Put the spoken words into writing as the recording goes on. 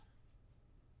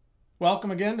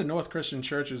Welcome again to North Christian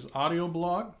Church's audio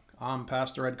blog. I'm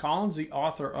Pastor Ed Collins, the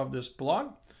author of this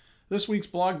blog. This week's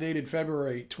blog, dated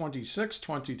February 26,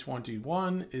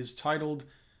 2021, is titled,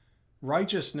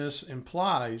 Righteousness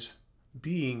Implies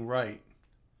Being Right.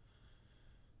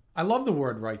 I love the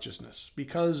word righteousness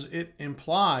because it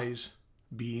implies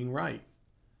being right.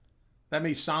 That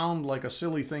may sound like a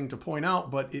silly thing to point out,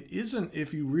 but it isn't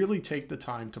if you really take the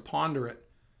time to ponder it.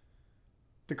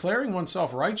 Declaring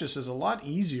oneself righteous is a lot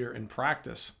easier in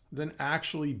practice than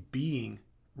actually being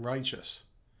righteous.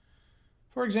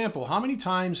 For example, how many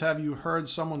times have you heard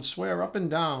someone swear up and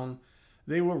down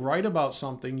they were right about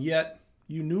something, yet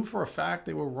you knew for a fact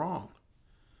they were wrong?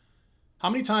 How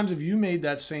many times have you made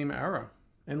that same error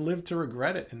and lived to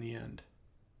regret it in the end?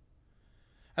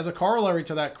 As a corollary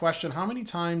to that question, how many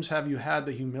times have you had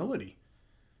the humility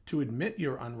to admit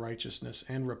your unrighteousness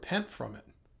and repent from it,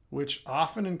 which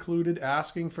often included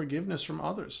asking forgiveness from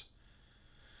others?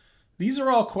 These are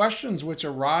all questions which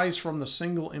arise from the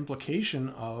single implication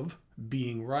of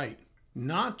being right,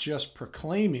 not just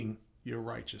proclaiming your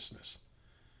righteousness.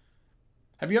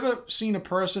 Have you ever seen a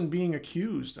person being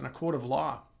accused in a court of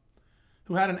law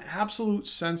who had an absolute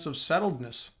sense of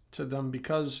settledness to them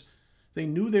because they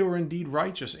knew they were indeed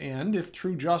righteous, and if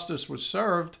true justice was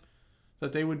served,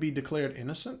 that they would be declared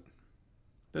innocent?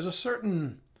 There's a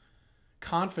certain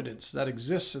confidence that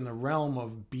exists in the realm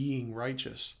of being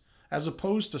righteous, as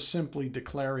opposed to simply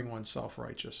declaring oneself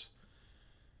righteous.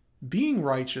 Being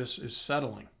righteous is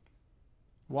settling,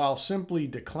 while simply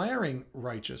declaring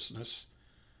righteousness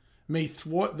may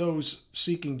thwart those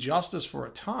seeking justice for a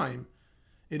time.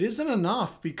 It isn't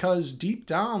enough because deep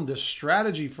down, this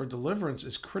strategy for deliverance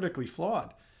is critically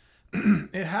flawed.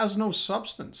 It has no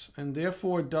substance and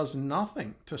therefore does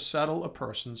nothing to settle a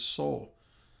person's soul.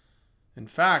 In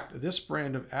fact, this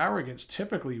brand of arrogance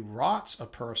typically rots a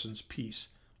person's peace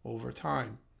over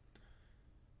time.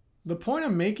 The point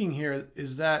I'm making here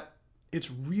is that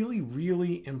it's really,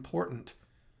 really important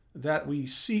that we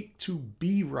seek to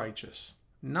be righteous,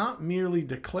 not merely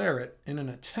declare it in an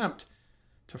attempt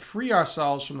to free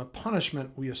ourselves from the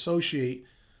punishment we associate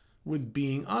with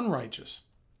being unrighteous.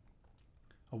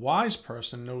 A wise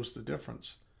person knows the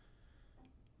difference.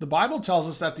 The Bible tells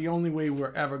us that the only way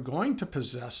we're ever going to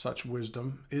possess such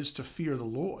wisdom is to fear the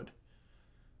Lord.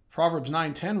 Proverbs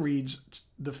 9:10 reads,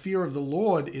 "The fear of the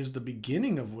Lord is the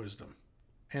beginning of wisdom,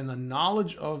 and the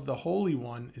knowledge of the Holy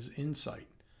One is insight."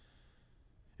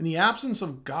 In the absence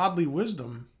of godly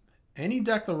wisdom, any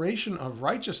declaration of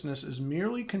righteousness is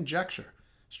merely conjecture,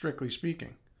 strictly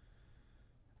speaking.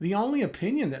 The only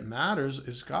opinion that matters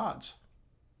is God's.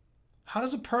 How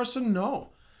does a person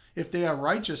know if they are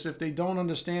righteous if they don't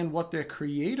understand what their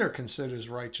Creator considers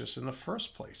righteous in the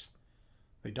first place?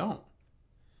 They don't.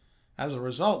 As a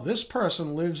result, this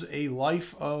person lives a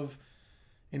life of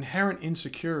inherent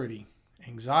insecurity,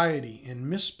 anxiety, and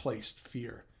misplaced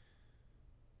fear.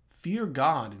 Fear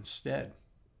God instead.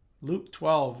 Luke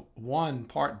 12:1,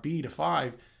 part B to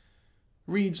 5,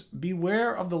 reads,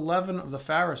 "Beware of the leaven of the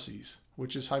Pharisees,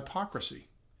 which is hypocrisy.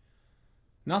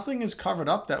 Nothing is covered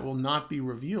up that will not be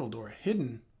revealed, or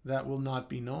hidden that will not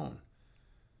be known.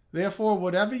 Therefore,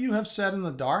 whatever you have said in the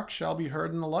dark shall be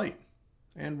heard in the light,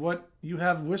 and what you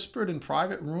have whispered in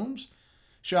private rooms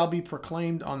shall be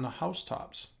proclaimed on the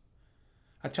housetops.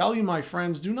 I tell you, my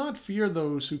friends, do not fear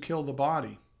those who kill the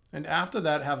body, and after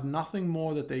that have nothing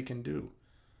more that they can do.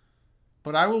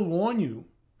 But I will warn you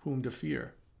whom to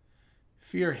fear.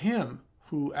 Fear him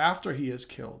who, after he is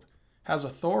killed, has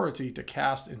authority to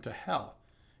cast into hell.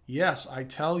 Yes, I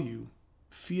tell you,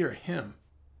 fear him."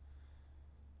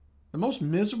 The most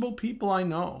miserable people I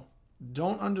know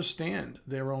don't understand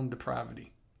their own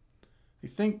depravity. They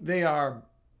think they are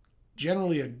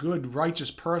generally a good,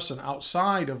 righteous person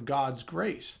outside of God's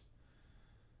grace.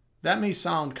 That may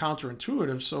sound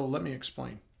counterintuitive, so let me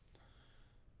explain.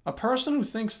 A person who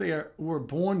thinks were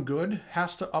born good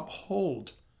has to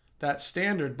uphold that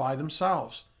standard by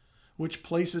themselves, which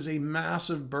places a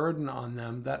massive burden on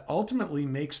them that ultimately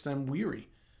makes them weary,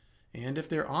 and if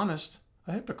they're honest,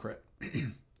 a hypocrite.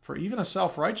 For even a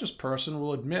self-righteous person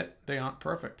will admit they aren't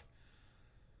perfect.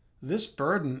 This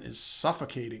burden is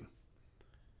suffocating.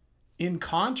 In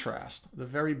contrast, the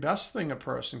very best thing a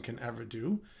person can ever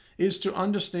do is to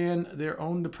understand their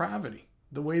own depravity,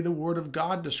 the way the Word of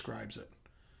God describes it.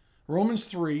 Romans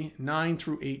 3:9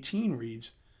 through 18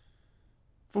 reads,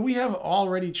 "For we have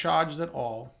already charged that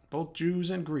all, both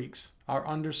Jews and Greeks, are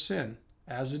under sin,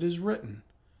 as it is written,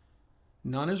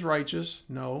 'None is righteous,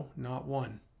 no, not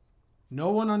one. No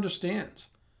one understands.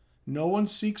 No one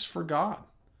seeks for God.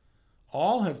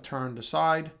 All have turned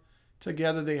aside.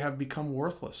 Together they have become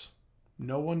worthless.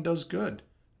 No one does good,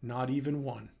 not even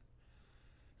one.'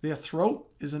 Their throat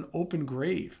is an open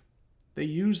grave. They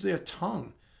use their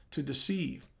tongue to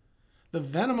deceive. The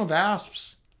venom of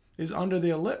asps is under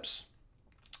their lips.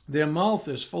 Their mouth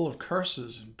is full of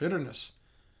curses and bitterness.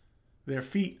 Their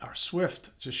feet are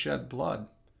swift to shed blood.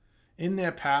 In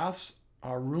their paths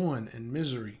are ruin and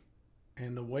misery,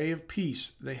 and the way of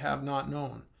peace they have not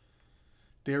known.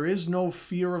 There is no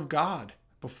fear of God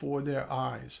before their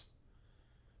eyes.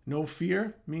 No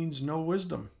fear means no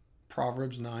wisdom.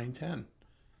 Proverbs 9:10.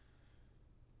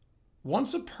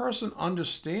 Once a person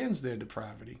understands their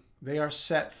depravity, they are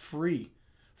set free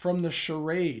from the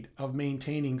charade of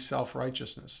maintaining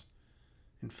self-righteousness.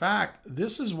 In fact,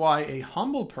 this is why a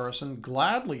humble person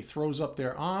gladly throws up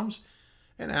their arms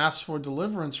and asks for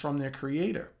deliverance from their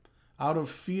Creator, out of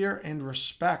fear and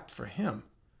respect for Him.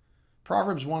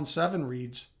 Proverbs 1:7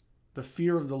 reads, "The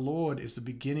fear of the Lord is the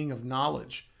beginning of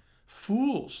knowledge.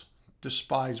 Fools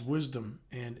despise wisdom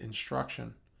and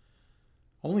instruction."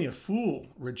 Only a fool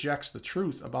rejects the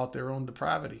truth about their own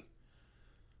depravity,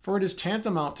 for it is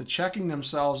tantamount to checking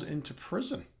themselves into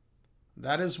prison.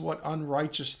 That is what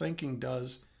unrighteous thinking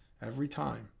does every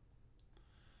time.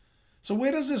 So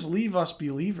where does this leave us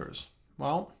believers?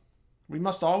 Well, we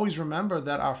must always remember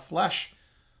that our flesh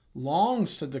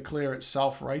longs to declare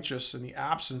itself righteous in the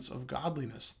absence of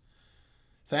godliness.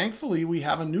 Thankfully, we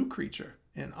have a new creature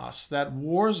in us that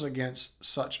wars against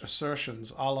such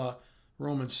assertions, a la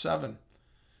Romans 7,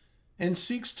 and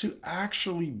seeks to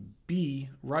actually be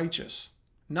righteous,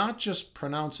 not just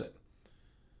pronounce it.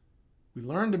 We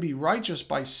learn to be righteous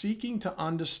by seeking to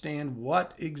understand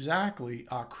what exactly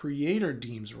our Creator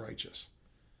deems righteous.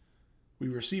 We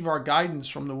receive our guidance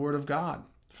from the Word of God,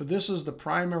 for this is the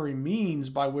primary means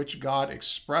by which God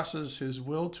expresses His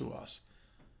will to us.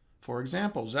 For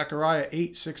example, Zechariah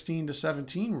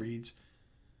 8:16-17 reads,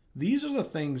 "These are the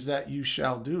things that you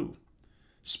shall do.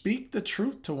 Speak the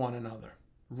truth to one another.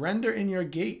 Render in your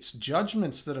gates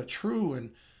judgments that are true,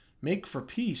 and make for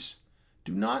peace.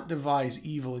 Do not devise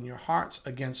evil in your hearts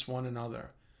against one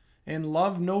another, and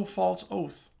love no false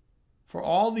oath. For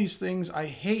all these things I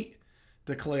hate,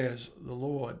 declares the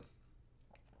Lord."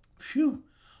 Phew!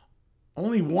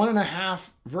 Only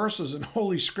 1.5 verses in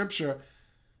Holy Scripture,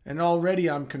 and already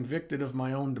I'm convicted of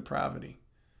my own depravity.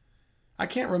 I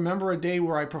can't remember a day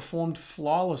where I performed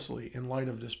flawlessly in light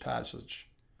of this passage,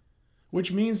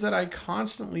 which means that I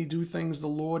constantly do things the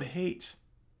Lord hates.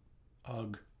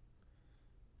 Ugh.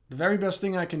 The very best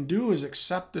thing I can do is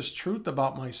accept this truth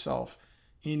about myself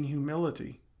in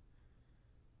humility.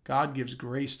 God gives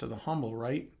grace to the humble,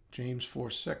 right? James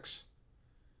 4:6.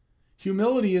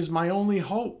 Humility is my only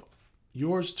hope.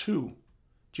 Yours too.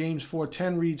 James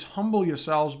 4:10 reads, "Humble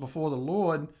yourselves before the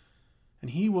Lord,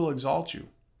 and He will exalt you."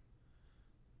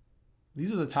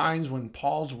 These are the times when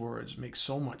Paul's words make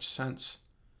so much sense.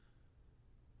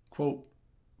 Quote,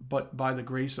 "But by the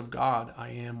grace of God, I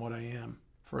am what I am."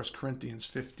 1 Corinthians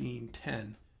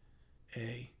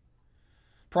 15:10a.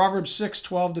 Proverbs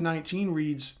 6:12-19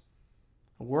 reads,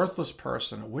 "A worthless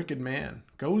person, a wicked man,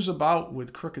 goes about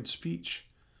with crooked speech,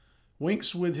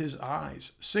 winks with his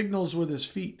eyes, signals with his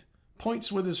feet,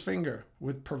 points with his finger,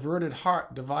 with perverted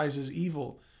heart devises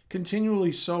evil,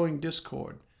 continually sowing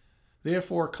discord.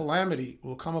 Therefore calamity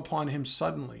will come upon him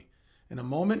suddenly. In a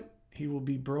moment he will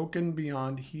be broken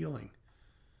beyond healing."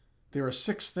 There are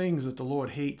 6 things that the Lord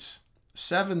hates,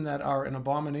 7 that are an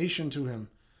abomination to Him: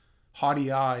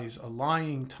 haughty eyes, a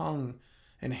lying tongue,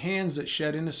 and hands that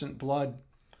shed innocent blood,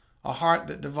 a heart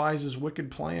that devises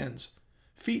wicked plans,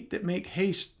 feet that make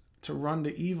haste to run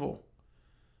to evil,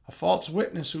 a false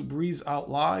witness who breathes out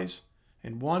lies,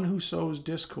 and one who sows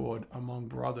discord among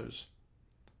brothers.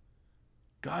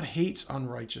 God hates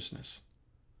unrighteousness.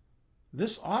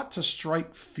 This ought to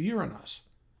strike fear in us,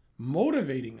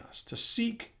 motivating us to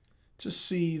seek to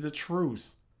see the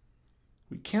truth.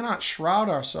 We cannot shroud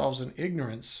ourselves in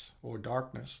ignorance or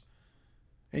darkness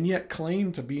and yet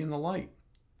claim to be in the light.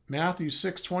 Matthew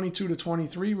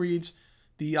 6:22-23 reads,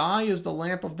 "The eye is the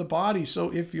lamp of the body,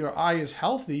 so if your eye is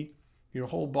healthy, your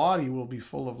whole body will be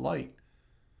full of light.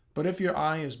 But if your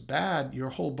eye is bad, your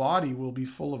whole body will be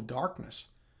full of darkness.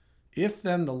 If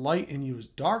then the light in you is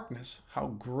darkness, how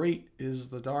great is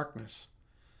the darkness?"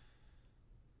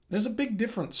 There's a big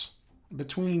difference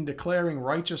between declaring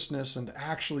righteousness and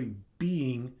actually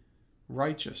being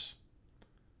righteous.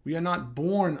 We are not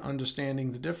born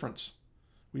understanding the difference.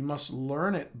 We must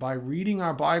learn it by reading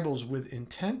our Bibles with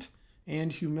intent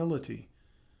and humility.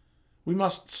 We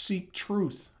must seek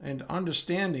truth and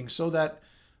understanding so that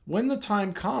when the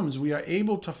time comes, we are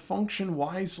able to function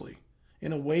wisely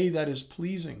in a way that is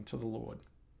pleasing to the Lord.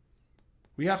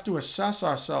 We have to assess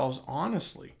ourselves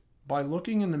honestly by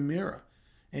looking in the mirror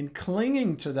and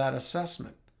clinging to that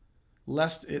assessment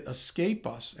lest it escape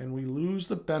us and we lose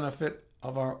the benefit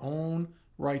of our own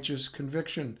righteous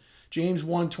conviction. James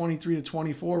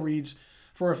 1:23-24 reads,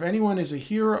 "For if anyone is a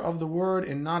hearer of the word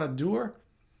and not a doer,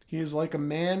 he is like a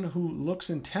man who looks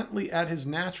intently at his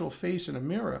natural face in a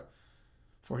mirror.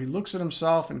 For he looks at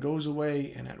himself and goes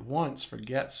away and at once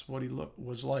forgets what he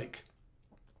was like."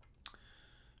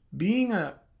 Being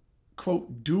a,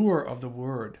 quote, doer of the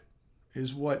word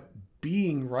is what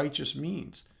being righteous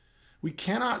means. We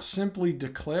cannot simply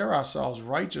declare ourselves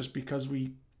righteous because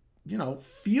we,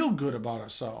 feel good about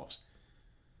ourselves.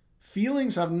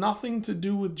 Feelings have nothing to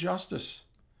do with justice.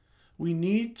 We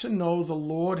need to know the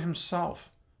Lord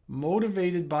himself,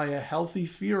 motivated by a healthy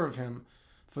fear of him,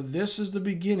 for this is the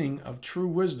beginning of true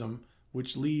wisdom,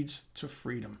 which leads to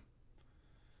freedom.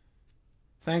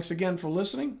 Thanks again for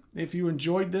listening. If you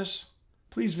enjoyed this,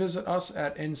 please visit us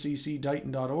at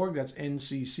nccdighton.org. That's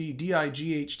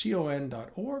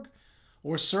nccdighton.org.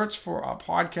 Or search for our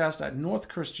podcast at North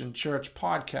Christian Church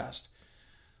Podcast.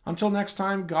 Until next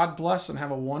time, God bless and have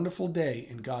a wonderful day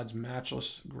in God's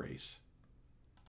matchless grace.